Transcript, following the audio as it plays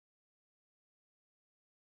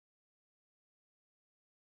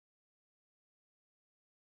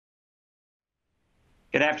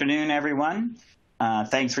Good afternoon, everyone.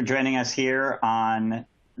 Thanks for joining us here on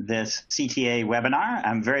this CTA webinar.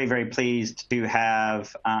 I'm very, very pleased to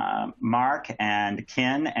have Mark and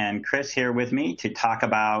Ken and Chris here with me to talk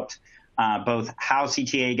about both how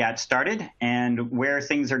CTA got started and where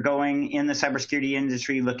things are going in the cybersecurity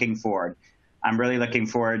industry looking forward. I'm really looking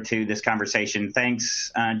forward to this conversation.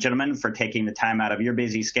 Thanks, gentlemen, for taking the time out of your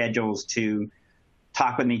busy schedules to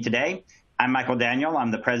talk with me today. I'm Michael Daniel. I'm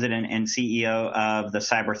the president and CEO of the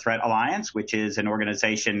Cyber Threat Alliance, which is an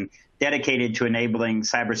organization dedicated to enabling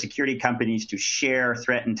cybersecurity companies to share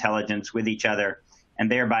threat intelligence with each other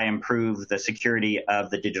and thereby improve the security of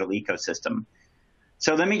the digital ecosystem.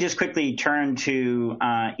 So let me just quickly turn to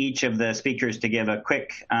each of the speakers to give a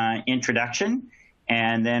quick introduction,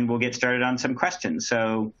 and then we'll get started on some questions.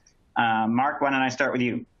 So Mark, why don't I start with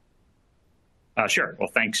you? Sure. Well,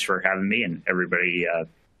 thanks for having me and everybody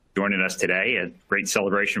joining us today. A great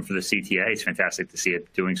celebration for the CTA. It's fantastic to see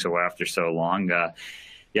it doing so well after so long.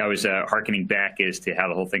 Yeah, I was hearkening back as to how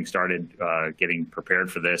the whole thing started, getting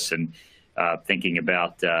prepared for this and thinking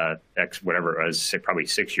about whatever it was, probably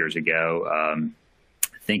 6 years ago,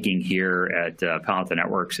 thinking here at Palo Alto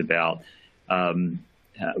Networks about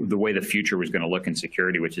the way the future was going to look in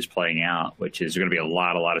security, which is playing out, which is going to be a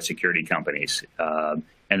lot of security companies. And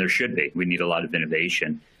there should be. We need a lot of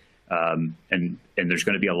innovation. And there's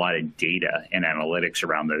going to be a lot of data and analytics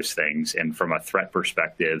around those things. And from a threat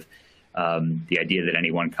perspective, the idea that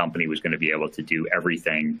any one company was going to be able to do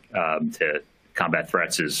everything to combat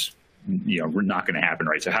threats is, not going to happen,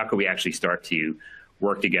 right? So how can we actually start to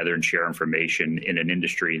work together and share information in an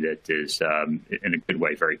industry that is, in a good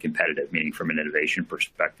way, very competitive, meaning from an innovation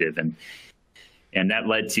perspective? And that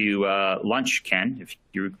led to lunch, Ken, if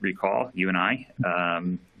you recall, you and I,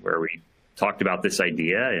 where we talked about this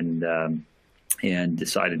idea and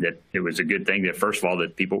decided that it was a good thing that, first of all,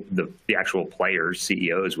 that people, the actual players,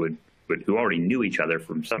 CEOs, who already knew each other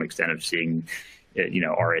from some extent of seeing,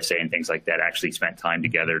 RSA and things like that, actually spent time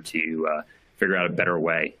together to figure out a better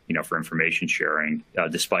way, for information sharing,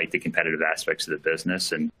 despite the competitive aspects of the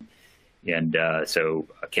business. And so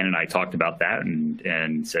Ken and I talked about that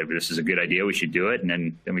and said, this is a good idea, we should do it.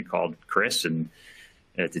 And then we called Chris, and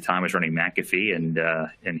at the time I was running McAfee,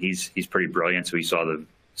 and he's pretty brilliant, so he saw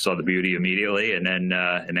the beauty immediately, and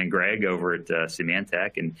then Greg over at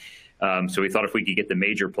Symantec, and so we thought if we could get the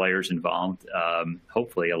major players involved,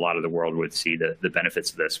 hopefully a lot of the world would see the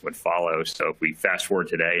benefits of this would follow. So if we fast forward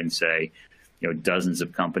today and say, dozens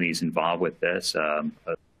of companies involved with this, a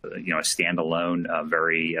standalone,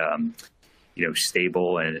 very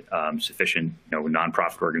stable and sufficient,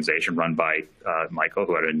 nonprofit organization run by Michael,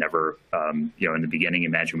 who had never, in the beginning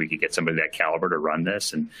imagined we could get somebody that caliber to run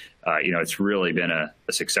this. And, it's really been a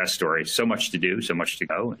success story. So much to do, so much to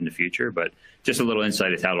go in the future, but just a little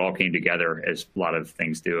insight as how it all came together, as a lot of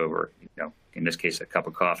things do over, in this case, a cup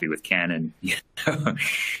of coffee with Ken, and, and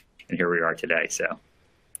here we are today. So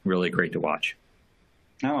really great to watch.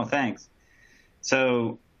 Oh, thanks.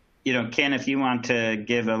 So, Ken, if you want to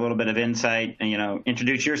give a little bit of insight,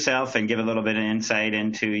 introduce yourself and give a little bit of insight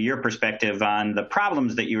into your perspective on the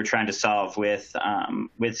problems that you were trying to solve with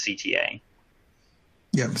CTA.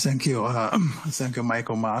 Yeah, thank you. Thank you,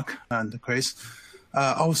 Michael, Mark, and Chris.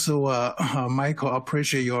 Also, Michael, I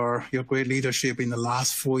appreciate your great leadership in the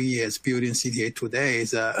last 4 years. Building CTA today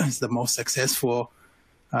is the most successful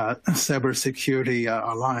cybersecurity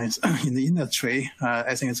alliance in the industry.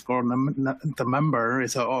 I think it's grown. The member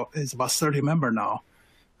is about 30 members now.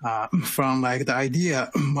 From like the idea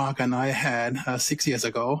Mark and I had 6 years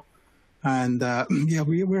ago, and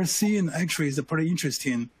we were seeing actually it's pretty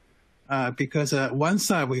interesting because one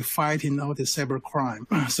side we're fighting all the cyber crime,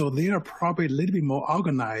 so they are probably a little bit more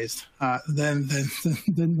organized than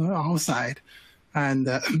the outside. And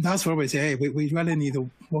that's where we say, hey, we really need to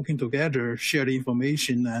working together, share the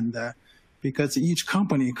information, and because each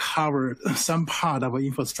company covers some part of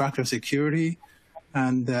infrastructure security,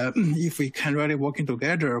 and if we can really working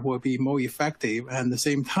together, we'll be more effective. And at the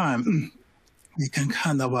same time, we can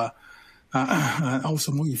kind of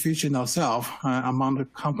also more efficient ourselves among the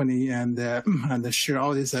company and share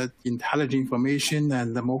all this intelligent information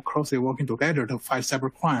and more closely working together to fight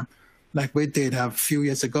cybercrime, like we did a few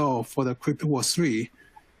years ago for the Crypto War 3.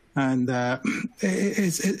 And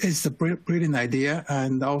it's a brilliant idea,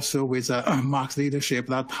 and also with Mark's leadership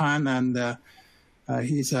that time, and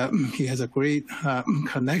he has a great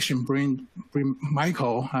connection, bring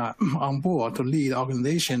Michael on board to lead the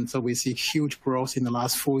organization. So we see huge growth in the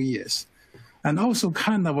last 4 years. And also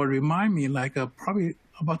kind of remind me, like probably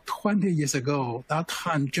about 20 years ago, that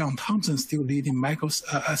time John Thompson still leading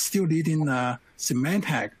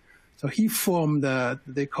Symantec. So he formed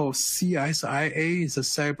they call CSIA, it's a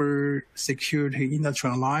Cybersecurity Industry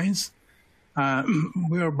Alliance.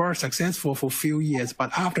 We were very successful for a few years,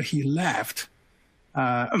 but after he left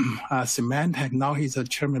Symantec, now he's a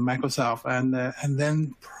chairman of Microsoft, and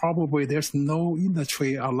then probably there's no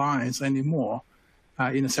industry alliance anymore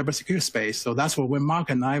in the cybersecurity space. So that's where when Mark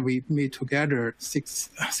and I, we meet together six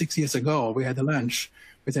years ago, we had a lunch.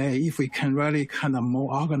 We said, hey, if we can really kind of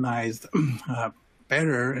more organized,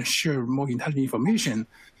 better and share more intelligent information,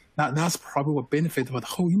 that's probably what benefit for the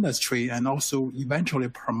whole industry, and also eventually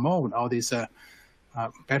promote all this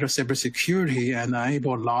better cybersecurity and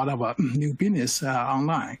enable a lot of new business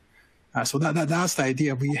online. So that's the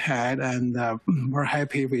idea we had, and we're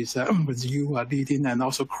happy with you leading and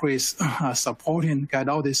also Chris supporting, get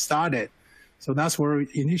all this started. So that's where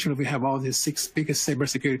initially we have all these 6 biggest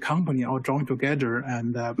cybersecurity companies all joined together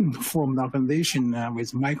and formed an organization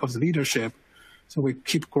with Michael's leadership. So we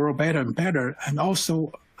keep growing better and better. And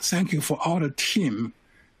also, thank you for all the team.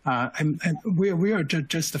 And we are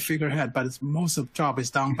just the figurehead, but most of the job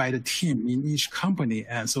is done by the team in each company.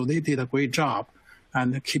 And so they did a great job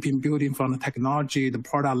and keeping building from the technology, the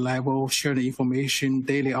product level, share the information,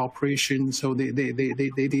 daily operation. So they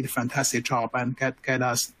did a fantastic job and get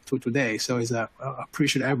us to today. So it's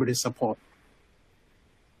appreciate everybody's support.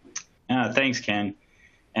 Thanks, Ken.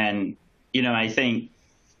 And, I think,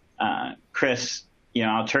 Chris,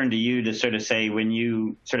 I'll turn to you to sort of say, when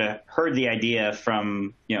you sort of heard the idea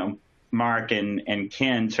from, Mark and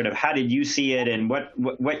Ken, sort of how did you see it, and what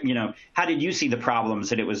how did you see the problems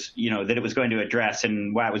that it was, that it was going to address,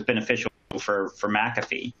 and why it was beneficial for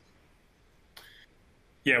McAfee?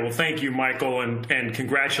 Yeah, well, thank you, Michael, and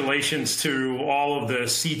congratulations to all of the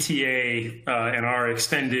CTA and our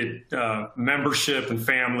extended membership and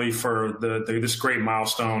family for this great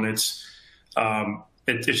milestone. It's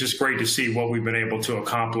just great to see what we've been able to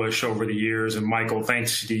accomplish over the years. And Michael,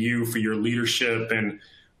 thanks to you for your leadership and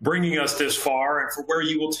bringing us this far, and for where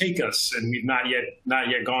you will take us. And we've not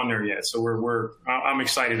yet gone there yet. So I'm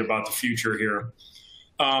excited about the future here.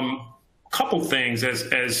 Couple things,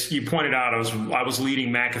 as you pointed out, I was leading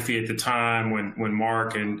McAfee at the time when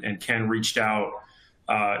Mark and Ken reached out.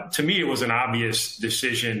 To me, it was an obvious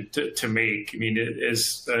decision to make. I mean,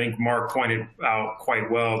 as I think Mark pointed out quite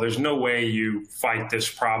well, there's no way you fight this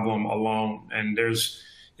problem alone. And there's,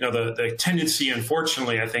 the tendency,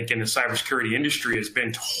 unfortunately, I think in the cybersecurity industry has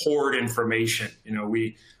been to hoard information.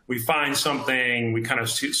 We find something, we kind of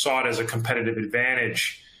saw it as a competitive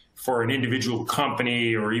advantage for an individual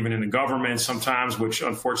company or even in the government sometimes, which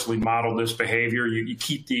unfortunately model this behavior. You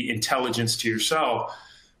keep the intelligence to yourself.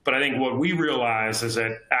 But I think what we realize is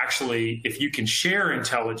that actually, if you can share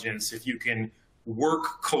intelligence, if you can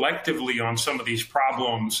work collectively on some of these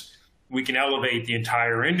problems, we can elevate the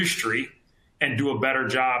entire industry and do a better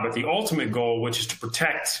job at the ultimate goal, which is to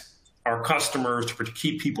protect our customers, to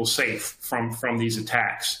keep people safe from these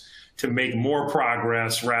attacks, to make more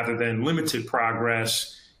progress rather than limited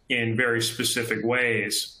progress in very specific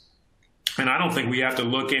ways. And I don't think we have to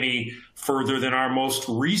look any further than our most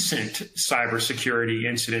recent cybersecurity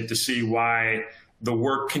incident to see why the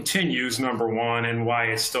work continues, number one, and why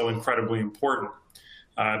it's still incredibly important.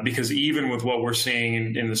 Because even with what we're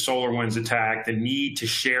seeing in the SolarWinds attack, the need to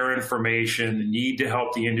share information, the need to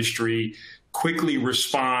help the industry quickly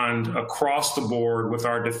respond across the board with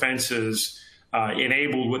our defenses,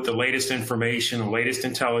 enabled with the latest information, the latest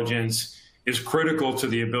intelligence, is critical to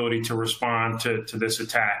the ability to respond to this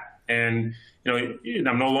attack. And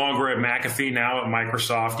I'm no longer at McAfee, now at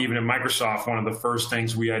Microsoft. Even at Microsoft, one of the first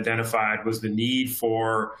things we identified was the need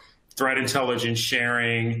for threat intelligence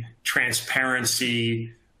sharing,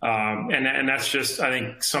 transparency, and that's just, I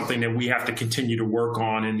think, something that we have to continue to work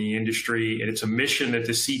on in the industry. And it's a mission that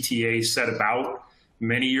the CTA set about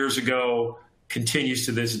many years ago, continues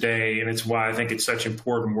to this day, and it's why I think it's such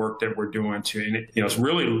important work that we're doing to, and it's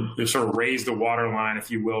really sort of raised the waterline, if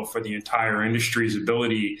you will, for the entire industry's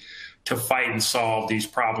ability to fight and solve these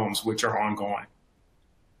problems, which are ongoing.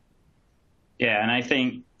 Yeah, and I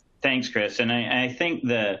think, thanks, Chris, and I think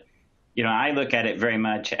I look at it very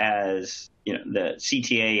much as, the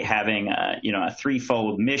CTA having a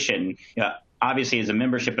threefold mission. Obviously, as a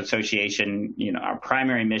membership association, our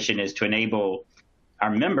primary mission is to enable our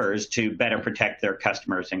members to better protect their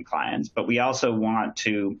customers and clients, but we also want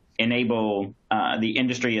to enable the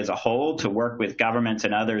industry as a whole to work with governments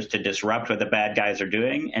and others to disrupt what the bad guys are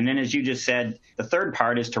doing. And then, as you just said, the third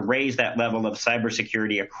part is to raise that level of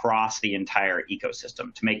cybersecurity across the entire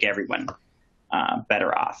ecosystem to make everyone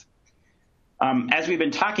better off. As we've been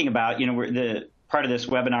talking about, part of this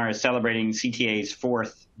webinar is celebrating CTA's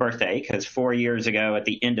 4th birthday, because 4 years ago, at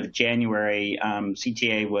the end of January,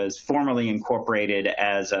 CTA was formally incorporated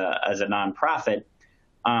as a nonprofit.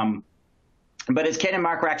 But as Ken and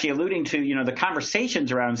Mark were actually alluding to, the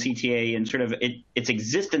conversations around CTA and sort of its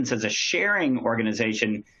existence as a sharing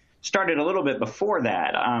organization started a little bit before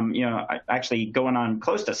that. Actually going on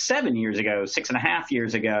close to 7 years ago, 6.5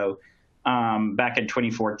 years ago, back in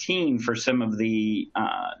 2014, for some of the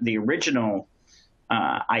original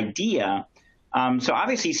idea. So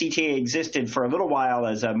obviously CTA existed for a little while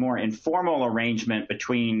as a more informal arrangement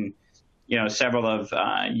between, several of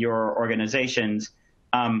your organizations.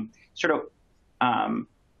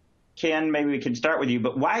 Ken, maybe we can start with you,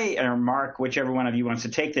 but why, or Mark, whichever one of you wants to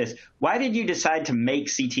take this, why did you decide to make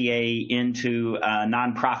CTA into a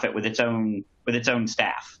nonprofit with its own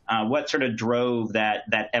staff? What sort of drove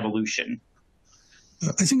that evolution?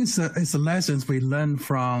 I think it's the lessons we learned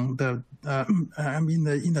from I'm in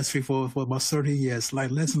the industry for about 30 years, like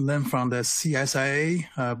lessons learned from the CSIA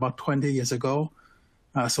about 20 years ago.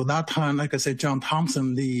 So that time, like I said, John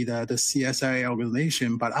Thompson lead the CSIA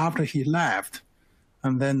organization, but after he left,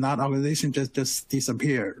 and then that organization just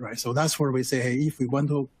disappeared, right? So that's where we say, hey, if we want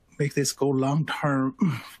to make this go long-term,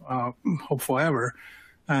 hope forever,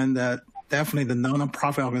 and definitely the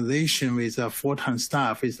non-profit organization with full-time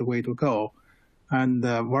staff is the way to go. And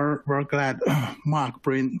we're glad Mark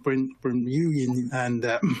bring you in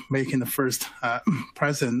and making the first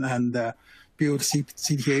president and build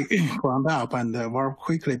CTA ground up, and very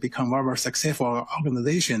quickly become a very successful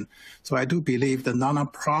organization. So I do believe the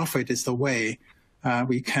non-profit is the way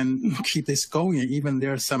we can keep this going. Even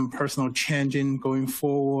there's some personal changing going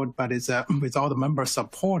forward, but it's with all the members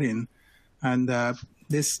supporting, and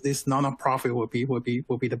this non-profit will be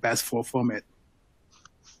the best format.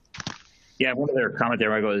 Yeah, one other comment there,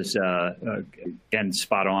 Michael, is again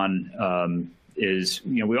spot on. Is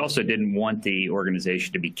we also didn't want the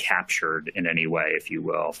organization to be captured in any way, if you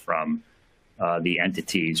will, from the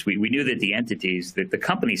entities. We knew that the entities, that the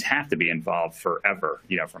companies have to be involved forever,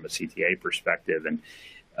 from a CTA perspective, and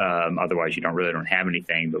otherwise you really don't have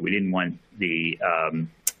anything. But we didn't want the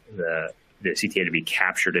CTA to be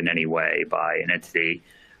captured in any way by an entity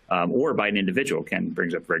or by an individual. Ken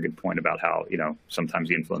brings up a very good point about how sometimes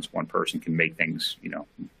the influence of one person can make things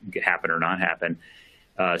happen or not happen.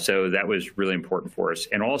 So that was really important for us,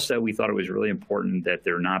 and also we thought it was really important that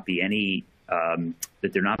there not be any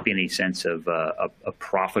sense of a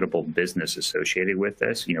profitable business associated with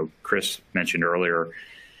this. Chris mentioned earlier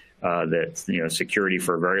that security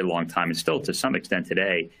for a very long time, and still to some extent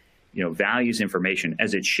today, values information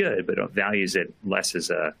as it should, but values it less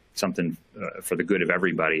as something for the good of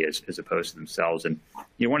everybody as opposed to themselves. And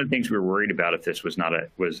one of the things we were worried about if this was not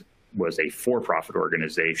was a for-profit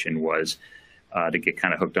organization was to get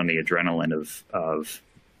kind of hooked on the adrenaline of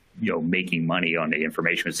making money on the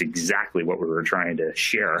information. It's exactly what we were trying to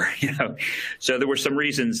share. So there were some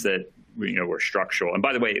reasons that were structural. And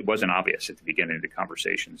by the way, it wasn't obvious at the beginning of the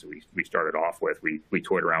conversations we started off with. We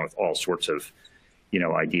toyed around with all sorts of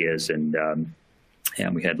ideas, and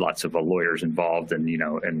we had lots of lawyers involved,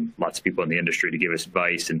 and lots of people in the industry to give us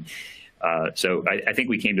advice. And so I think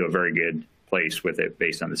we came to a very good place with it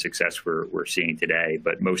based on the success we're seeing today.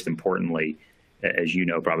 But most importantly, as you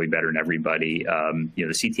know probably better than everybody, the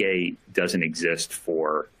CTA doesn't exist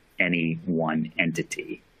for any one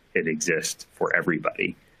entity. It exists for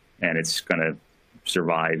everybody, and it's going to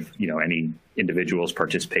survive any individual's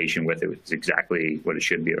participation with it. It's exactly what it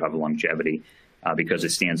should be. It'll have longevity because it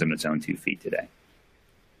stands on its own 2 feet today.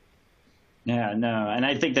 Yeah, no, and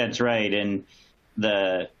I think that's right. And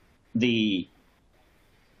the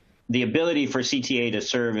ability for CTA to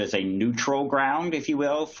serve as a neutral ground, if you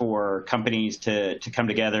will, for companies to come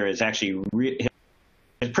together is actually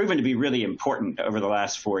has proven to be really important over the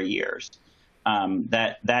last 4 years.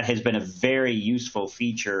 That has been a very useful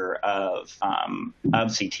feature of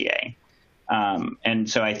CTA. And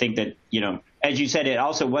so I think that, as you said, it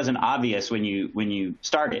also wasn't obvious when you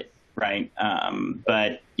started, right?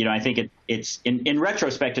 But I think it's in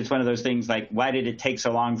retrospect, it's one of those things like, why did it take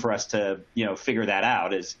so long for us to figure that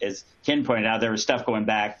out? As Ken pointed out, there was stuff going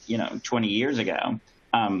back 20 years ago.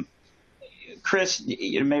 Chris,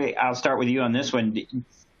 maybe I'll start with you on this one.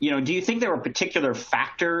 Do you think there were particular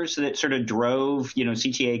factors that sort of drove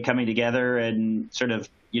CTA coming together and sort of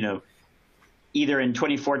either in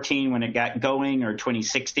 2014 when it got going, or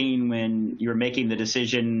 2016 when you were making the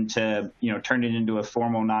decision to turn it into a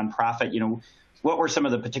formal nonprofit? What were some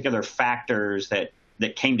of the particular factors that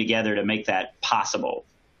came together to make that possible?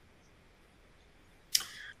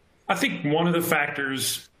 I think one of the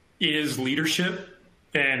factors is leadership.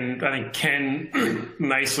 And I think Ken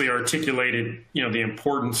nicely articulated, the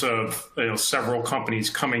importance of several companies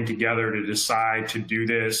coming together to decide to do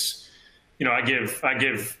this. I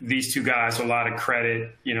give these two guys a lot of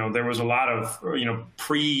credit. There was a lot of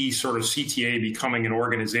pre sort of CTA becoming an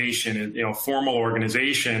organization, formal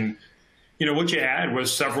organization. What you had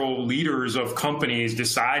was several leaders of companies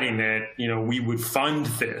deciding that we would fund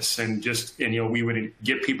this and we would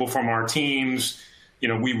get people from our teams.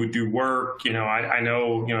 We would do work. I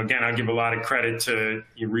know, again, I give a lot of credit to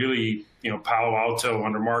really, Palo Alto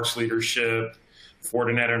under Mark's leadership,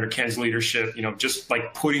 Fortinet under Ken's leadership, just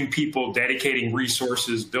like putting people, dedicating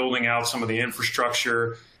resources, building out some of the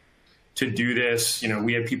infrastructure to do this.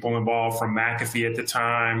 We had people involved from McAfee at the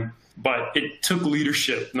time, but it took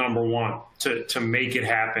leadership, number one, to make it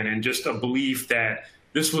happen, and just a belief that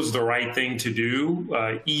this was the right thing to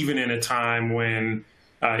do, even in a time when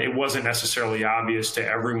it wasn't necessarily obvious to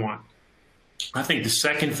everyone. I think the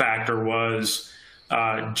second factor was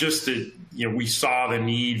just that we saw the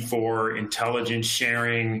need for intelligence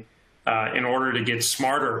sharing in order to get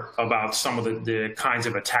smarter about some of the kinds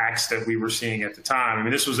of attacks that we were seeing at the time. I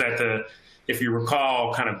mean, this was if you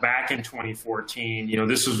recall, kind of back in 2014,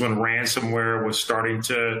 this is when ransomware was starting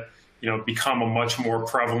to become a much more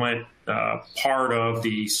prevalent part of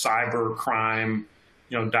the cyber crime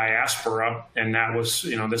diaspora, and that was,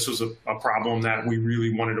 this was a problem that we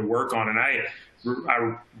really wanted to work on. And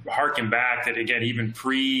I harken back that, again, even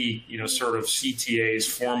pre, sort of CTA's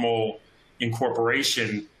formal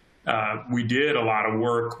incorporation, we did a lot of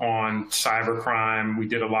work on cybercrime. We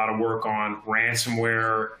did a lot of work on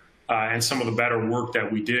ransomware, and some of the better work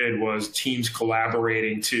that we did was teams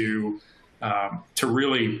collaborating to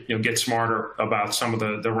really get smarter about some of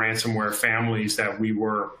the ransomware families that we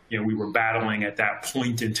were battling at that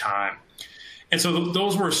point in time. And so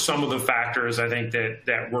those were some of the factors, I think,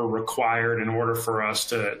 that were required in order for us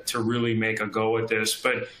to really make a go at this.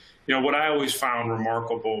 But what I always found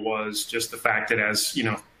remarkable was just the fact that as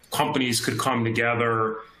companies could come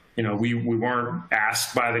together. We weren't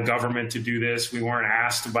asked by the government to do this. We weren't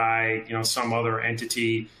asked by some other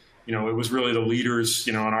entity. It was really the leaders,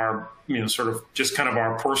 in our, sort of just kind of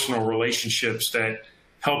our personal relationships that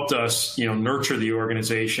helped us, nurture the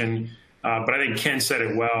organization. But I think Ken said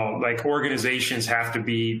it well, like organizations have to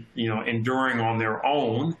be, enduring on their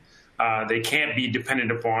own. They can't be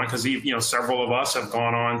dependent upon, because, several of us have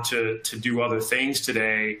gone on to do other things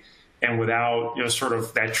today. And without, sort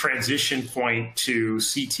of that transition point to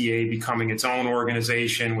CTA becoming its own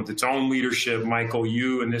organization with its own leadership, Michael,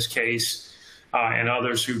 you in this case, and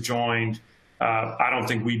others who joined, I don't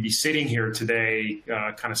think we'd be sitting here today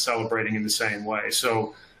kind of celebrating in the same way.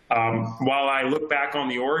 So while I look back on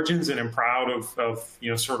the origins and am proud of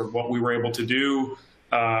sort of what we were able to do,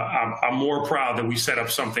 I'm more proud that we set up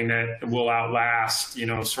something that will outlast,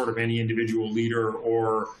 sort of any individual leader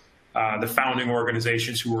or the founding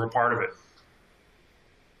organizations who were a part of it.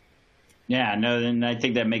 Yeah, no, and I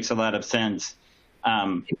think that makes a lot of sense.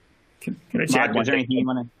 Can I Mark, is there anything you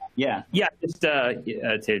want to? Yeah. Yeah, just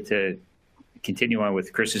to continue on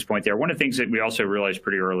with Chris's point there, one of the things that we also realized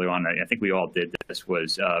pretty early on, I think we all did this,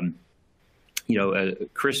 was,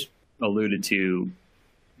 Chris alluded to,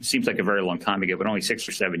 seems like a very long time ago, but only 6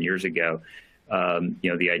 or 7 years ago,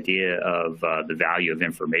 the idea of the value of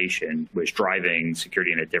information was driving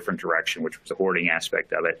security in a different direction, which was the hoarding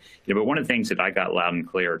aspect of it. But one of the things that I got loud and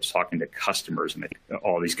clear talking to customers, and I think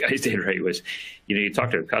all these guys did, right, was, you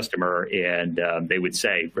talk to a customer and they would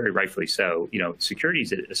say, very rightfully so, security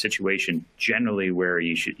is a situation generally where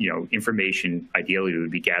you should, information ideally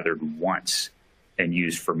would be gathered once and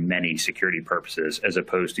used for many security purposes, as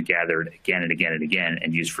opposed to gathered again and again and again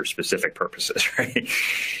and used for specific purposes, right?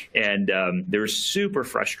 And they're super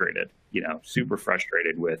frustrated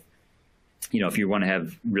with, if you want to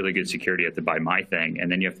have really good security, you have to buy my thing,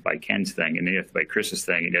 and then you have to buy Ken's thing, and then you have to buy Chris's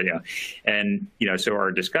thing, and so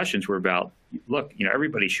our discussions were about, look,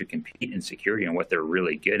 everybody should compete in security on what they're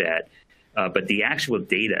really good at, but the actual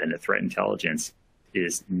data and the threat intelligence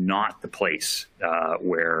is not the place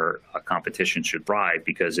where a competition should thrive,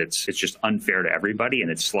 because it's just unfair to everybody, and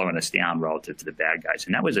it's slowing us down relative to the bad guys.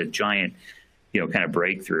 And that was a giant, kind of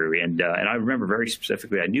breakthrough. And I remember very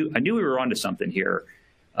specifically, I knew we were onto something here,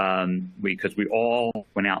 because we all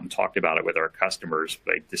went out and talked about it with our customers.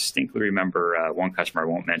 But I distinctly remember one customer I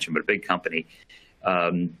won't mention, but a big company,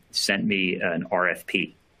 sent me an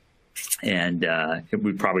RFP. And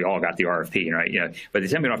we probably all got the RFP, right? But they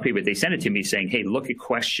sent me an RFP, but they sent it to me saying, hey, look at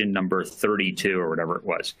question number 32 or whatever it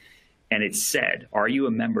was. And it said, are you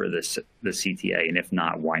a member of the CTA? And if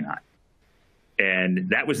not, why not? And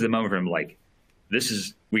that was the moment where I'm like,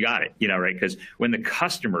 we got it, right? Because when the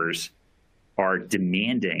customers are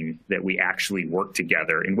demanding that we actually work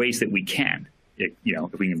together in ways that we can. If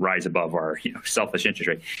we can rise above our selfish interest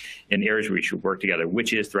rate in areas where we should work together,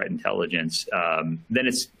 which is threat intelligence, then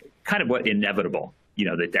it's kind of what inevitable,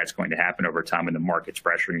 that's going to happen over time when the market's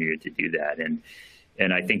pressuring you to do that.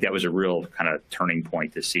 And I think that was a real kind of turning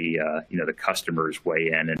point to see, the customers weigh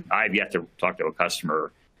in. And I've yet to talk to a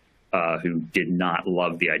customer who did not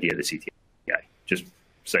love the idea of the CTA. Just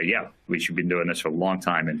say, yeah, we should be doing this for a long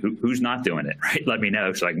time. And who's not doing it, right? Let me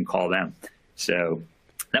know so I can call them. So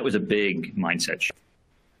that was a big mindset shift.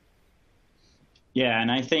 Yeah,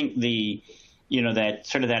 and I think that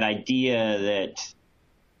sort of that idea that,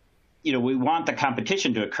 we want the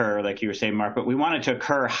competition to occur, like you were saying, Mark, but we want it to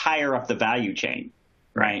occur higher up the value chain,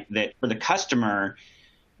 right? That for the customer,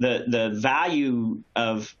 the value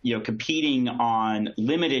of, competing on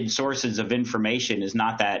limited sources of information is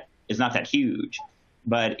not that huge.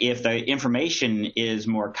 But if the information is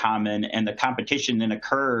more common and the competition then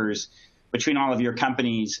occurs between all of your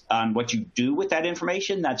companies on what you do with that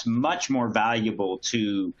information, that's much more valuable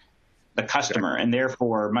to the customer and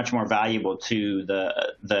therefore much more valuable to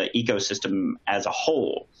the ecosystem as a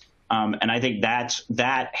whole. And I think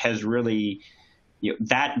that has really,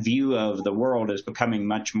 that view of the world is becoming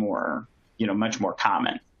much more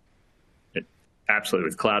common. Absolutely.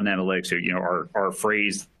 With cloud and analytics, our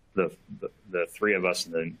phrase, the three of us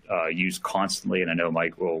use constantly, and I know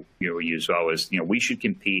Mike will use well, is we should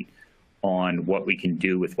compete on what we can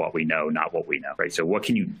do with what we know, not what we know, right? So what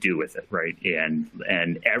can you do with it, right?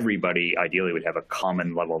 And everybody ideally would have a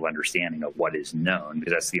common level of understanding of what is known,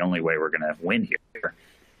 because that's the only way we're going to win here.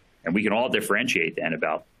 And we can all differentiate then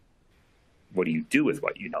about what do you do with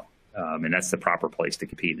what you know, and that's the proper place to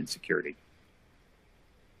compete in security.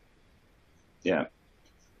 Yeah.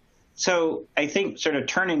 So I think sort of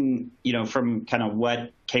turning, from kind of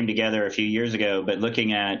what came together a few years ago, but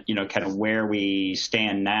looking at, kind of where we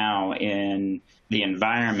stand now in the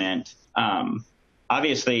environment,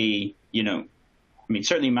 obviously,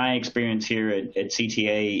 certainly my experience here at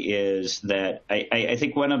CTA is that I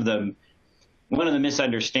think one of the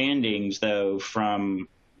misunderstandings, though, from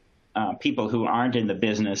people who aren't in the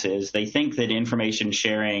business is they think that information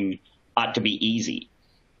sharing ought to be easy.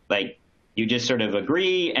 Like, you just sort of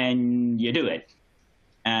agree and you do it.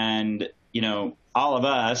 And, all of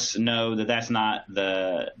us know that that's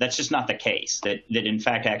just not the case, that in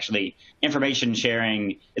fact, actually information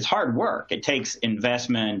sharing is hard work. It takes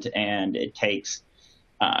investment and it takes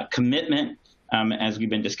commitment, as we've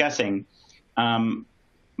been discussing.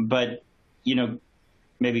 But,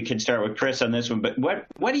 maybe we could start with Chris on this one, but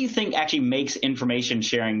what do you think actually makes information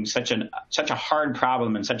sharing such a hard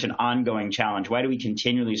problem and such an ongoing challenge? Why do we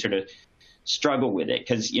continually sort of struggle with it?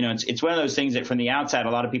 Because it's one of those things that from the outside, a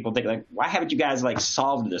lot of people think like, why haven't you guys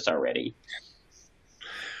solved this already?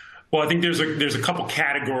 Well, I think there's a couple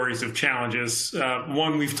categories of challenges.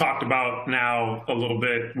 One we've talked about now a little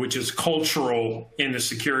bit, which is cultural in the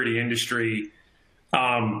security industry.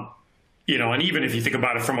 And even if you think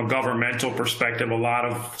about it from a governmental perspective, a lot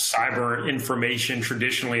of cyber information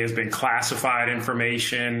traditionally has been classified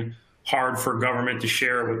information, hard for government to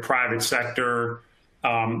share with private sector.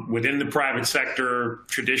 Within the private sector,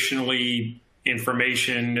 traditionally,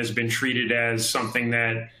 information has been treated as something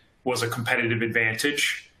that was a competitive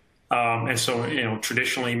advantage. And so,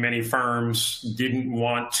 traditionally, many firms didn't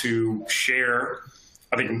want to share.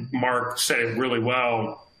 I think Mark said it really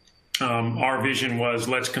well. Our vision was,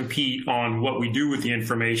 let's compete on what we do with the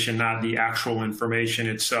information, not the actual information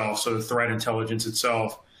itself, so the threat intelligence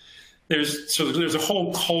itself. There's a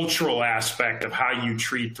whole cultural aspect of how you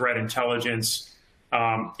treat threat intelligence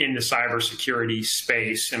in the cybersecurity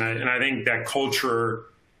space. And I think that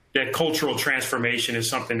cultural transformation is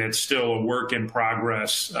something that's still a work in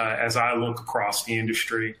progress as I look across the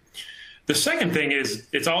industry. The second thing is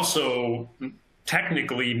it's also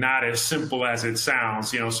technically not as simple as it sounds.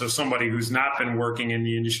 So somebody who's not been working in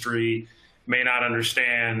the industry may not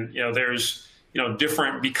understand, there's,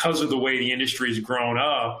 different, because of the way the industry's grown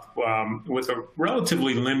up with a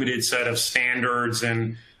relatively limited set of standards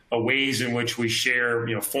and ways in which we share,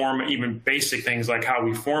 even basic things like how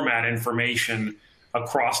we format information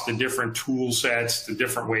across the different tool sets, the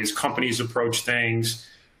different ways companies approach things.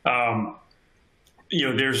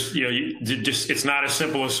 It's not as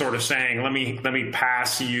simple as sort of saying, let me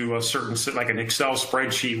pass you a certain, like an Excel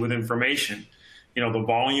spreadsheet with information. The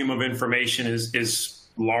volume of information is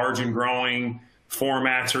large and growing.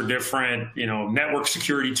 Formats are different. Network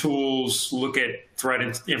security tools look at threat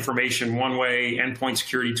information one way, endpoint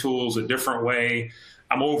security tools a different way.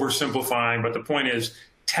 I'm oversimplifying, but the point is,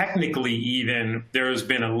 technically even, there has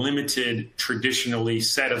been a limited, traditionally,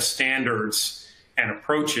 set of standards and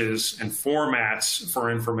approaches and formats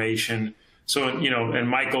for information. So, and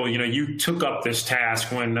Michael, you took up this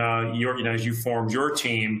task when as you formed your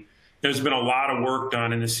team. There's been a lot of work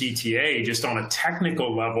done in the CTA just on a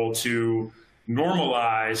technical level to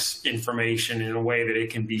normalize information in a way that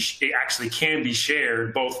it actually can be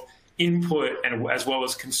shared, both input and as well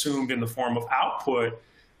as consumed in the form of output,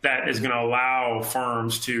 that is going to allow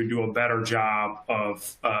firms to do a better job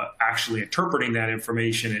of actually interpreting that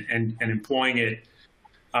information and employing it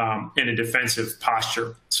in a defensive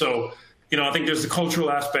posture. So, I think there's the cultural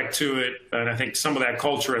aspect to it, and I think some of that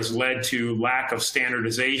culture has led to lack of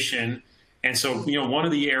standardization. And so, one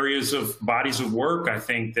of the areas of bodies of work, I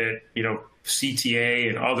think that, CTA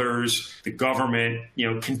and others, the government,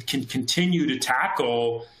 can continue to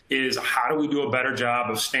tackle is how do we do a better job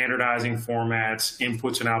of standardizing formats,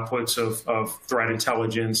 inputs and outputs of threat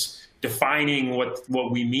intelligence, defining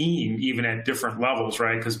what we mean even at different levels,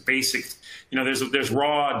 right? Because basic, there's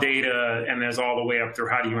raw data and there's all the way up through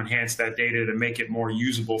how do you enhance that data to make it more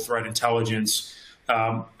usable threat intelligence.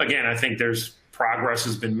 Again, I think there's progress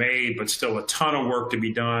has been made, but still a ton of work to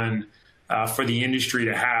be done for the industry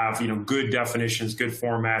to have, good definitions, good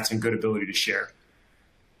formats, and good ability to share.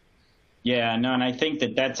 Yeah, no, and I think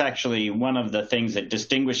that that's actually one of the things that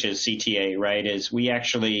distinguishes CTA, right, is we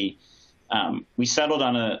actually, we settled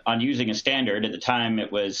on using a standard. At the time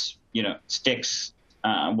it was, STIX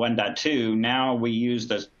 1.2. Now we use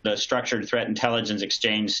the Structured Threat Intelligence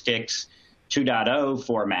Exchange STIX 2.0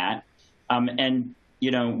 format. And,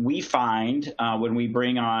 we find when we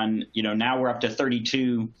bring on, now we're up to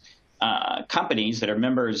 32 companies that are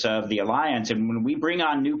members of the Alliance. And when we bring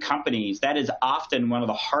on new companies, that is often one of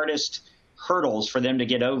the hardest hurdles for them to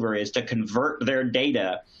get over, is to convert their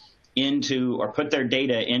data into, or put their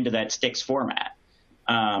data into that STIX format.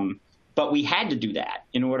 But we had to do that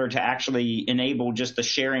in order to actually enable just the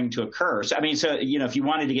sharing to occur. So, if you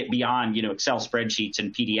wanted to get beyond, Excel spreadsheets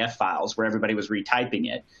and PDF files where everybody was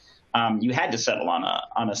retyping it, you had to settle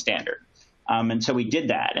on a standard. And so we did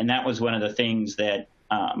that. And that was one of the things that,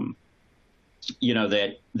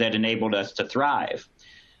 that enabled us to thrive.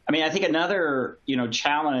 I think another,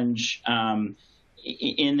 challenge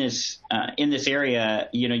in this area,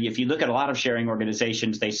 if you look at a lot of sharing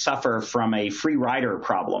organizations, they suffer from a free rider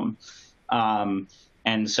problem.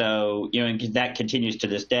 And so, and that continues to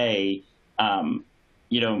this day.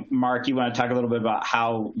 Mark, you want to talk a little bit about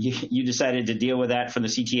how you decided to deal with that from the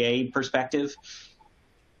CTA perspective?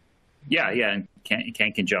 Yeah, and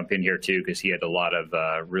Ken can jump in here too, because he had a lot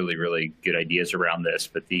of really, really good ideas around this.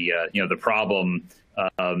 But the problem,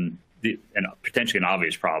 and potentially an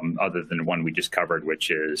obvious problem, other than the one we just covered, which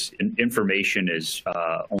is information is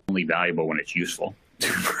only valuable when it's useful.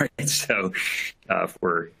 Right. So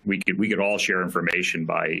we could all share information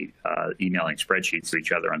by emailing spreadsheets to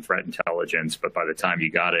each other on threat intelligence, but by the time you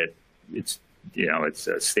got it, it's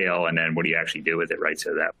stale. And then what do you actually do with it? Right.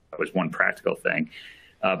 So that was one practical thing.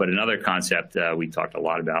 But another concept we talked a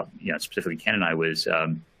lot about, specifically Ken and I, was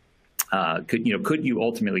could you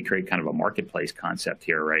ultimately create kind of a marketplace concept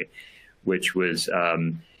here, right? Which was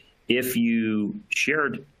if you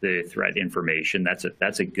shared the threat information,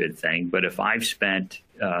 that's a good thing. But if I've spent,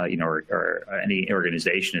 or any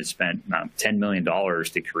organization has spent $10 million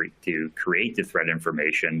to create the threat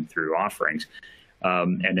information through offerings,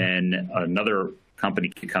 and then another company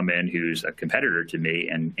can come in who's a competitor to me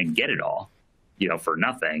and get it all, for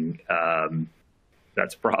nothing,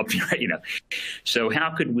 that's a problem, right? So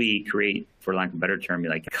how could we create, for lack of a better term,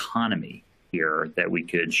 like economy here, that we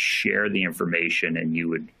could share the information and you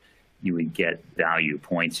would get value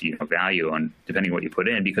points, value on depending on what you put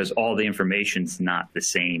in, because all the information's not the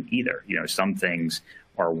same either. Some things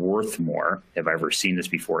are worth more. Have I ever seen this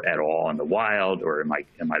before at all in the wild, or am I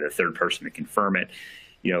the third person to confirm it?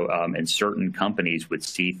 And certain companies would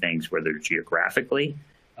see things, whether geographically,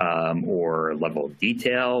 or level of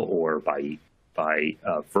detail, or by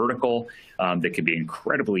vertical, that could be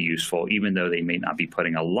incredibly useful, even though they may not be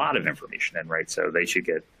putting a lot of information in, right? So they should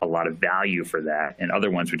get a lot of value for that, and other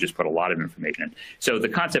ones would just put a lot of information in. So the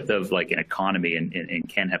concept of like an economy, and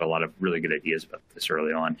Ken had a lot of really good ideas about this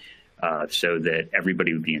early on, so that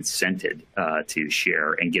everybody would be incented to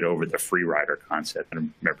share and get over the free rider concept.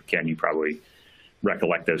 And remember, Ken, you probably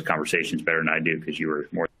recollect those conversations better than I do, because you were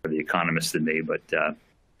more of the economist than me, but that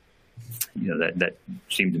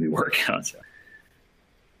seemed to be working out. So.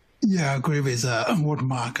 Yeah, I agree with what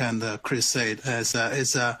Mark and Chris said. As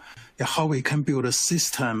how we can build a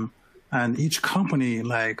system, and each company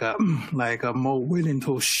more willing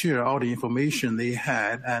to share all the information they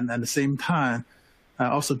had, and at the same time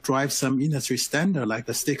also drive some industry standard like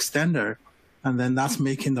the STIX standard, And then that's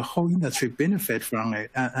making the whole industry benefit from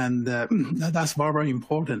it. And that's very, very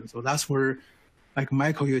important. So that's where, like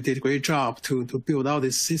Michael, you did a great job to build out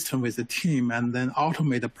this system with the team and then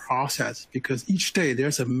automate the process, because each day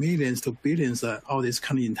there's a millions to billions of all this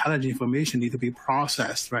kind of intelligent information need to be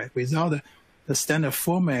processed, right? Without the standard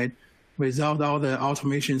format, without all the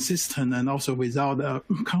automation system, and also without a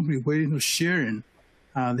company willing to share,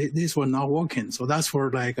 this was not working. So that's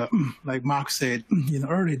where, like Mark said, in the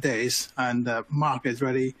early days, and Mark is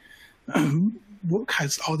really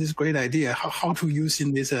has all this great idea how to use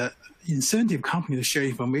in this incentive company to share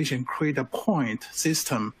information, create a point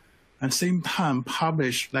system, and same time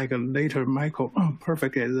publish like a later Michael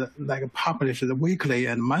perfectly like publish the weekly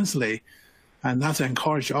and monthly, and that's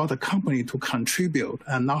encourage all the company to contribute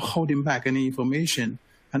and not holding back any information.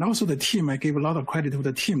 And also the team, I give a lot of credit to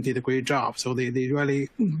the team, did a great job. So they really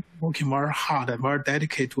working very hard and very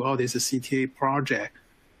dedicated to all this CTA project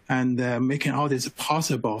and making all this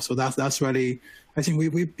possible. So that's really, I think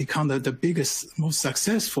we've become the biggest, most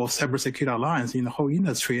successful cybersecurity alliance in the whole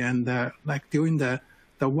industry. And like during the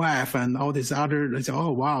WAF and all this other, they say,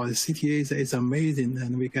 oh, wow, the CTA is amazing.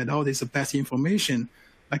 And we get all this best information.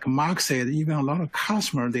 Like Mark said, even a lot of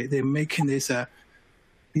customers, they're making this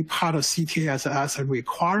be part of CTA as a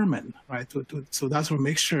requirement, right? So that's what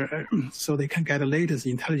makes sure so they can get the latest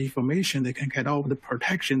intelligent information, they can get all the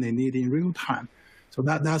protection they need in real time. So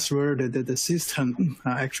that's where the system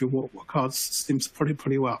actually work out, seems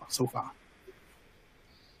pretty well so far.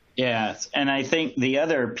 Yes, and I think the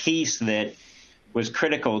other piece that was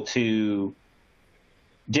critical to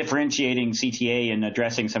differentiating CTA and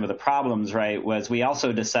addressing some of the problems, right, was we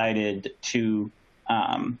also decided to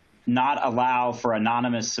not allow for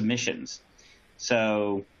anonymous submissions.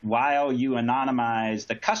 So while you anonymize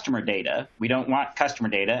the customer data, we don't want customer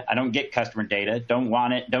data. I don't get customer data, don't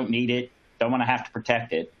want it, don't need it, don't want to have to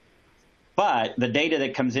protect it. But the data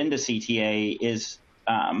that comes into CTA is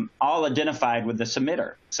all identified with the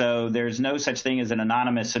submitter. So there's no such thing as an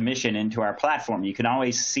anonymous submission into our platform. You can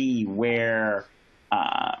always see where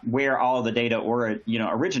all the data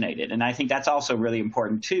originated. And I think that's also really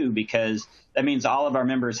important too, because that means all of our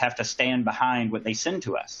members have to stand behind what they send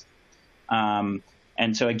to us. And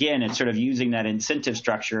so again, it's sort of using that incentive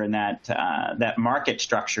structure and that market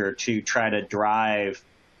structure to try to drive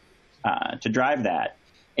that.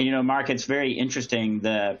 And Mark, it's very interesting.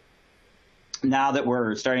 Now that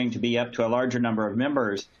we're starting to be up to a larger number of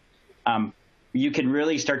members, you can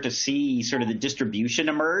really start to see sort of the distribution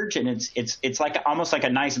emerge, and it's like almost like a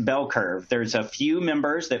nice bell curve. There's a few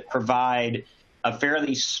members that provide a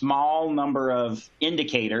fairly small number of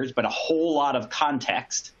indicators, but a whole lot of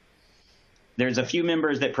context. There's a few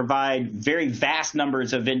members that provide very vast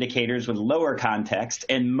numbers of indicators with lower context,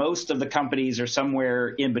 and most of the companies are somewhere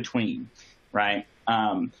in between, right?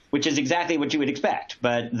 Which is exactly what you would expect.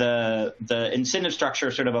 But the incentive structure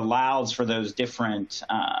sort of allows for those different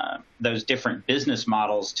business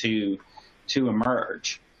models to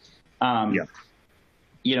emerge. And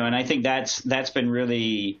I think that's been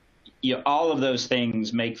really, all of those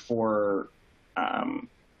things make for a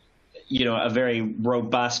very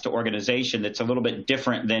robust organization that's a little bit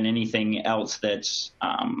different than anything else that's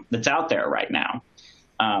out there right now.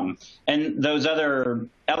 And those other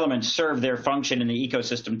elements serve their function in the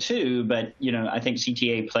ecosystem too, but I think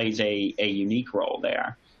CTA plays a unique role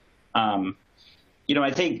there. I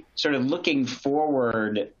think sort of looking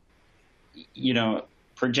forward,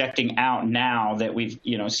 projecting out now that we've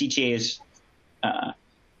CTA is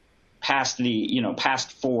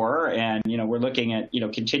past 4, and we're looking at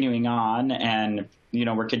continuing on, and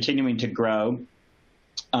we're continuing to grow.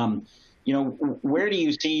 Where do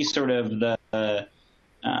you see sort of the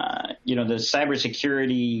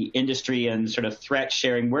cybersecurity industry and sort of threat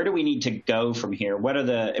sharing? Where do we need to go from here?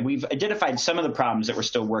 We've identified some of the problems that we're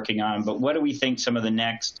still working on, but what do we think some of the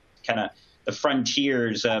next kind of the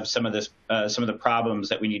frontiers of some of the problems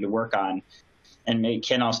that we need to work on? And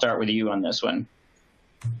Ken, I'll start with you on this one.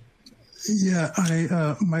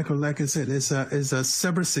 Yeah, Michael, like I said,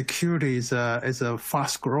 cybersecurity is a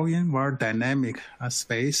fast-growing, very dynamic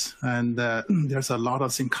space, and there's a lot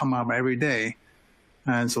of things come up every day.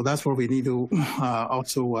 And so that's where we need to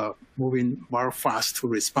also moving very fast to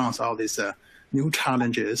respond to all these new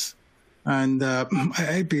challenges. And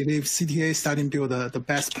I believe CTA is starting to build the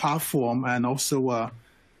best platform, and also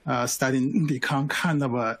starting to become kind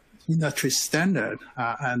of a industry standard.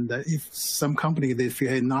 And if some company they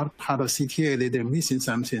feel not part of CTA, they're missing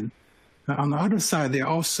something. On the other side, they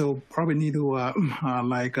also probably need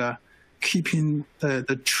to keeping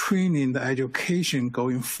the training, the education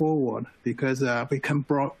going forward, because we can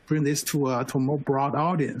bring this to a more broad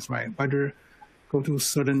audience, right? Whether go to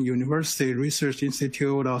certain university, research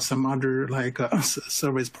institute, or some other like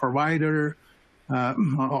service provider,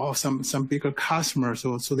 or some bigger customers,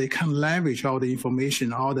 so they can leverage all the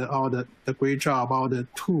information, all the great job, all the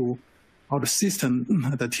tool, all the system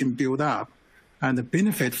the team build up, and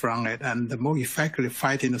benefit from it, and more effectively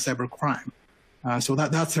fighting the cybercrime. So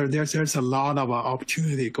there's a lot of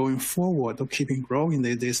opportunity going forward to keeping growing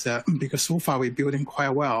this because so far we're building quite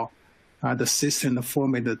well the system, the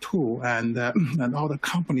format, the tool, and all the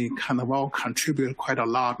company kind of all contribute quite a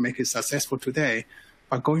lot, make it successful today.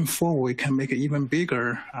 But going forward, we can make it even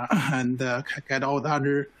bigger and get all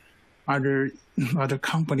the other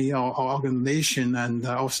company or organization and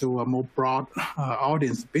also a more broad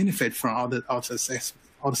audience benefit from all the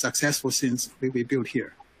successful things we built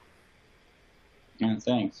here. Yeah,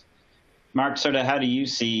 thanks. Mark, sort of how do you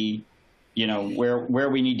see, where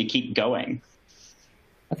we need to keep going?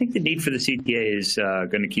 I think the need for the CTA is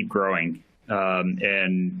going to keep growing,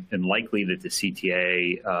 and likely that the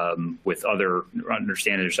CTA, with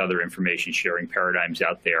understanding there's other information sharing paradigms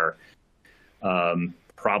out there,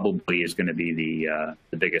 probably is going to be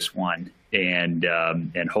the biggest one, and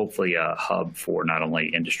hopefully a hub for not only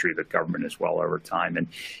industry but government as well over time.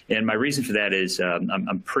 And my reason for that is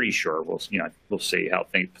I'm pretty sure we'll see how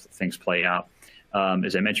things play out.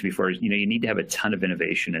 As I mentioned before, you need to have a ton of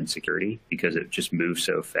innovation in security because it just moves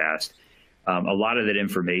so fast. A lot of that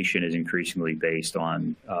information is increasingly based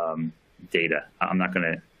on data. I'm not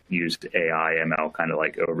going to use AI, ML, kind of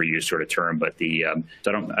like overused sort of term, but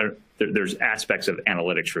there's aspects of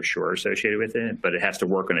analytics for sure associated with it, but it has to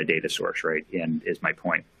work on a data source, right? And is my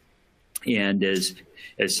point. And as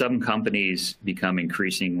some companies become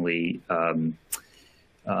increasingly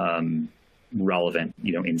relevant,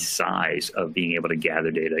 in size of being able to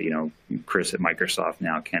gather data, Chris at Microsoft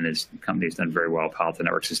now, Ken, company's done very well, Palo Alto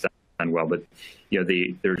Networks has done well, but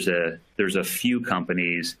there's a few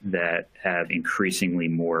companies that have increasingly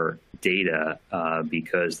more data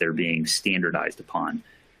because they're being standardized upon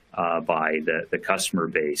by the customer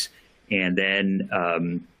base, and then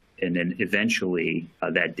eventually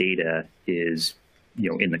that data is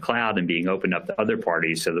in the cloud and being opened up to other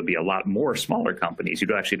parties. So there'll be a lot more smaller companies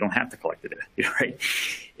who actually don't have to collect the data, right,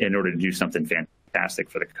 in order to do something fantastic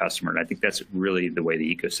for the customer. And I think that's really the way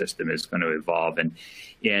the ecosystem is going to evolve. And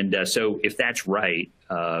so if that's right,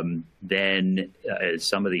 then as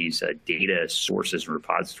some of these data sources and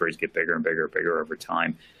repositories get bigger and bigger and bigger over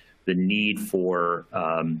time, the need for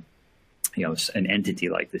an entity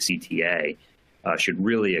like the CTA should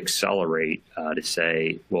really accelerate to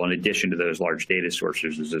say, well, in addition to those large data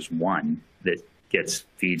sources, there's this one that gets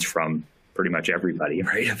feeds from pretty much everybody,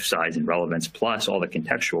 right, of size and relevance, plus all the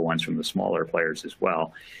contextual ones from the smaller players as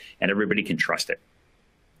well, and everybody can trust it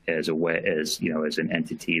as an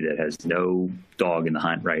entity that has no dog in the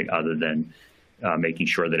hunt, right, other than making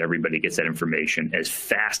sure that everybody gets that information as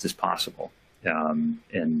fast as possible,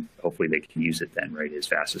 and hopefully they can use it then, right, as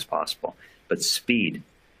fast as possible. But speed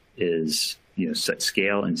is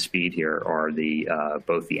scale and speed here are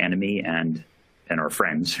both the enemy and our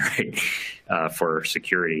friends, right, for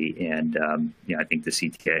security. And I think the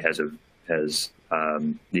CTA has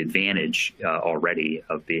the advantage already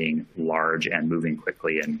of being large and moving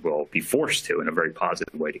quickly, and will be forced to in a very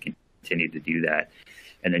positive way to continue to do that.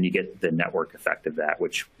 And then you get the network effect of that,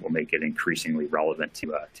 which will make it increasingly relevant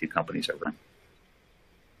to companies over time.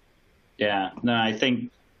 Yeah, no, I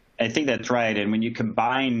think that's right. And when you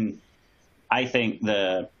combine, I think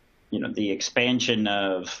the expansion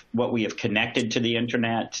of what we have connected to the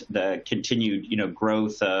internet, the continued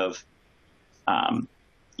growth of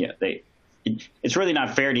it's really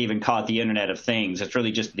not fair to even call it the Internet of Things. It's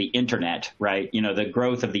really just the internet, right? The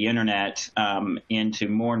growth of the internet into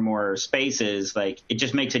more and more spaces, like it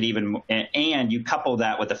just makes it even. And you couple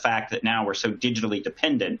that with the fact that now we're so digitally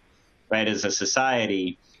dependent, right, as a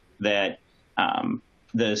society, that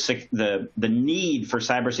the need for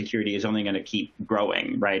cybersecurity is only going to keep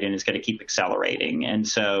growing, right, and it's going to keep accelerating. And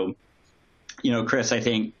so, Chris, I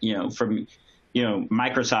think from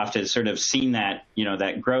Microsoft has sort of seen that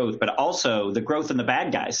that growth, but also the growth on the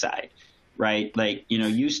bad guy side, right? Like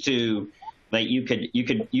used to, like you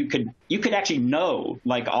could actually know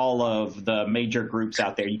like all of the major groups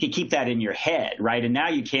out there. You could keep that in your head, right? And now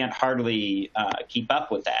you can't hardly keep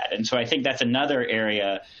up with that. And so I think that's another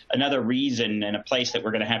area, another reason, and a place that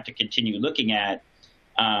we're going to have to continue looking at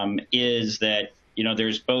is that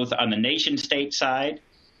there's both on the nation state side,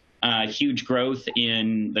 huge growth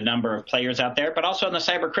in the number of players out there, but also on the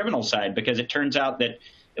cyber criminal side, because it turns out that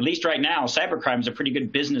at least right now, cybercrime is a pretty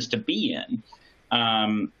good business to be in.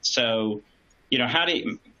 So.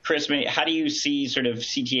 Chris, how do you see sort of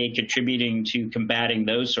CTA contributing to combating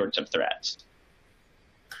those sorts of threats?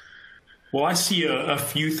 Well, I see a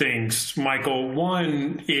few things, Michael.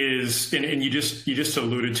 One is, and you just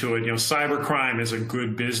alluded to it, cybercrime is a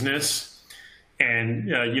good business. And,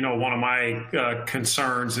 one of my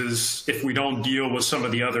concerns is if we don't deal with some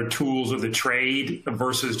of the other tools of the trade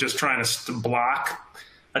versus just trying to block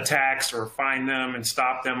attacks or find them and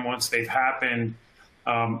stop them once they've happened,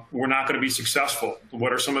 we're not going to be successful.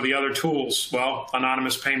 What are some of the other tools? Well,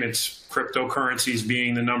 anonymous payments, cryptocurrencies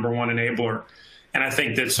being the #1 enabler. And I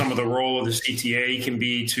think that some of the role of the CTA can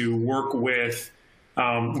be to work with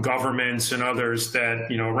governments and others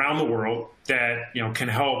that, around the world that, can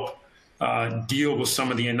help deal with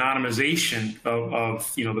some of the anonymization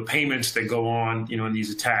of the payments that go on, in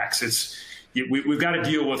these attacks. We've got to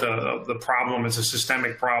deal with the problem. It's a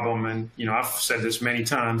systemic problem. And, I've said this many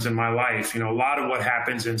times in my life, a lot of what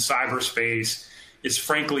happens in cyberspace is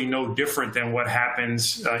frankly no different than what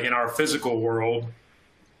happens in our physical world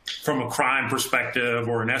from a crime perspective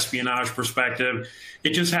or an espionage perspective. It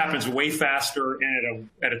just happens way faster and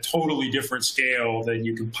at a totally different scale than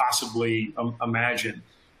you can possibly imagine.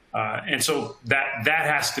 And so that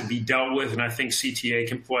has to be dealt with, and I think CTA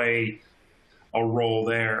can play a role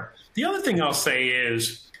there. The other thing I'll say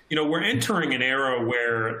is, we're entering an era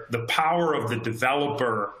where the power of the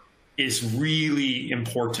developer is really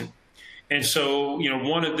important. And so,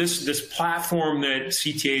 one of this platform that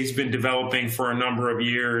CTA has been developing for a number of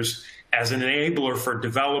years as an enabler for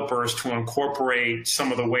developers to incorporate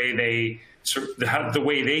some of the way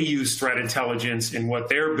they use threat intelligence in what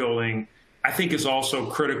they're building, I think is also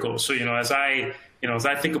critical. So, as I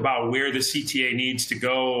think about where the CTA needs to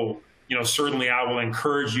go, certainly I will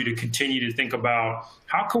encourage you to continue to think about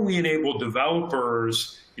how can we enable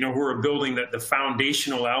developers, who are building the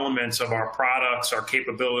foundational elements of our products, our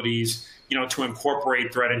capabilities, to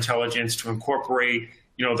incorporate threat intelligence, to incorporate,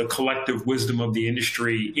 the collective wisdom of the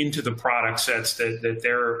industry into the product sets that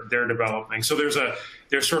they're developing. So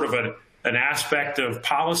there's sort of an aspect of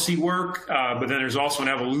policy work, but then there's also an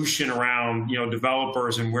evolution around,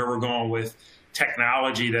 developers and where we're going with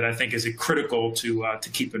technology that I think is critical to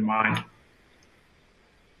keep in mind.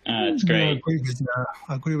 It's great.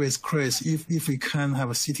 I agree with Chris. If we can have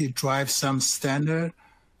a city drive some standard,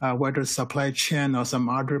 whether supply chain or some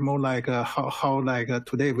other more like how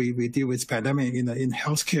today we deal with pandemic in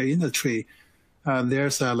healthcare industry,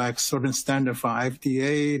 there's like certain standard for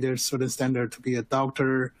FDA. There's certain standard to be a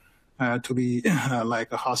doctor, to be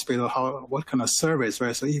like a hospital, what kind of service,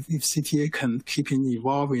 right? So if CTA can keep in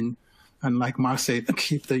evolving, and like Mark said,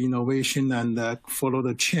 keep the innovation and follow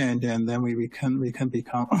the trend, and then we can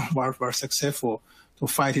become very successful to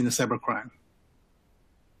fight in the cybercrime.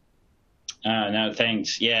 No,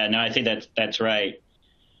 thanks. Yeah, no, I think that's right.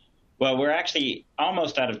 Well, we're actually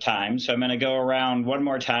almost out of time, so I'm going to go around one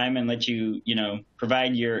more time and let you,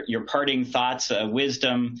 provide your parting thoughts,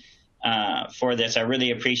 wisdom for this. I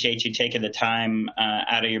really appreciate you taking the time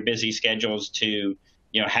out of your busy schedules to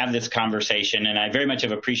have this conversation, and I very much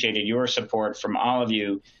have appreciated your support from all of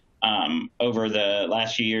you over the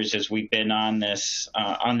last few years as we've been on this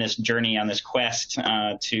journey, on this quest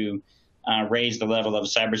to raise the level of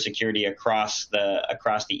cybersecurity across the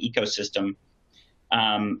ecosystem.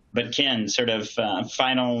 But Ken, sort of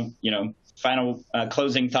final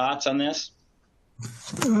closing thoughts on this.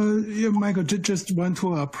 Yeah, Michael, just want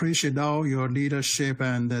to appreciate all your leadership,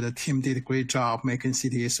 and the team did a great job making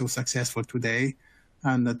CTA so successful today.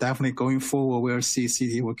 And definitely going forward, we'll see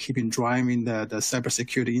CTA will keep driving the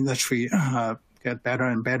cybersecurity industry, get better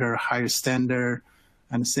and better, higher standard,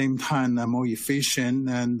 and at the same time more efficient,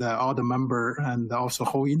 and all the member and also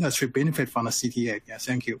whole industry benefit from the CTA. Yeah,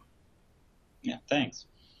 thank you. Yeah, thanks.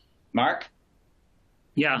 Mark?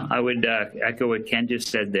 Yeah, I would echo what Ken just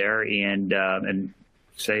said there, and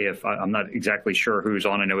say if I'm not exactly sure who's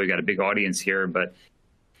on. I know we've got a big audience here, but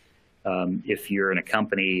if you're in a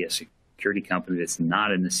company, a security company that's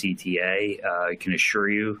not in the CTA, I can assure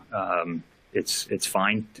you it's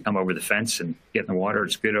fine to come over the fence and get in the water.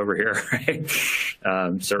 It's good over here,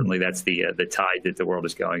 right? Certainly that's the tide that the world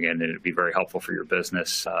is going in, and it'd be very helpful for your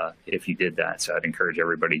business if you did that. So I'd encourage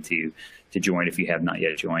everybody to join if you have not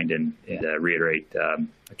yet joined, and reiterate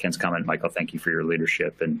Ken's comment. Michael, thank you for your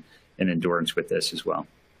leadership and endurance with this as well.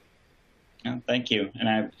 Oh, thank you.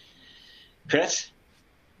 And Chris?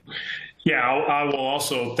 Yeah, I will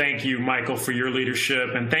also thank you, Michael, for your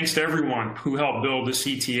leadership, and thanks to everyone who helped build the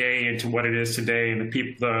CTA into what it is today, and the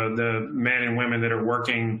people, the men and women that are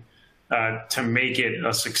working to make it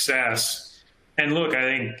a success. And look, I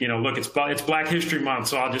think it's Black History Month,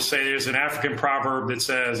 so I'll just say there's an African proverb that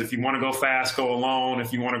says, "If you want to go fast, go alone.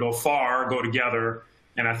 If you want to go far, go together."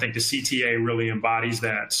 And I think the CTA really embodies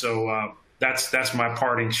that. So that's my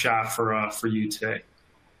parting shot for you today.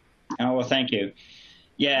 Oh, well, thank you.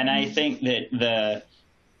 Yeah, and I think that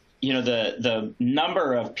the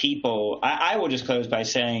number of people, I will just close by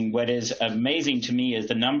saying what is amazing to me is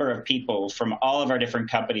the number of people from all of our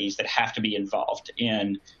different companies that have to be involved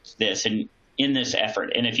in this and in this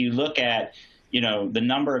effort. And if you look at, the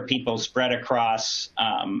number of people spread across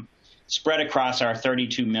our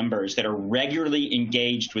 32 members that are regularly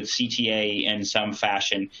engaged with CTA in some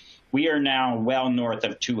fashion, we are now well north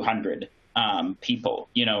of 200 people,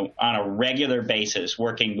 on a regular basis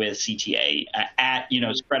working with CTA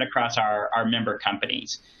spread across our member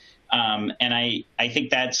companies. And I think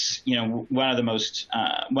that's, one of the most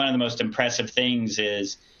impressive things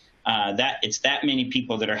is that it's that many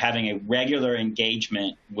people that are having a regular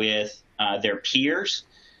engagement with their peers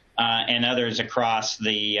and others across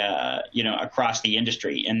the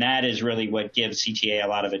industry. And that is really what gives CTA a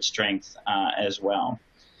lot of its strength as well.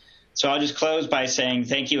 So I'll just close by saying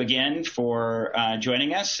thank you again for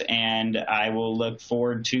joining us, and I will look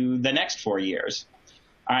forward to the next 4 years.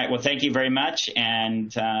 All right, well, thank you very much,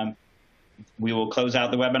 and we will close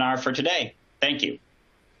out the webinar for today. Thank you.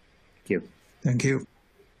 Thank you. Thank you.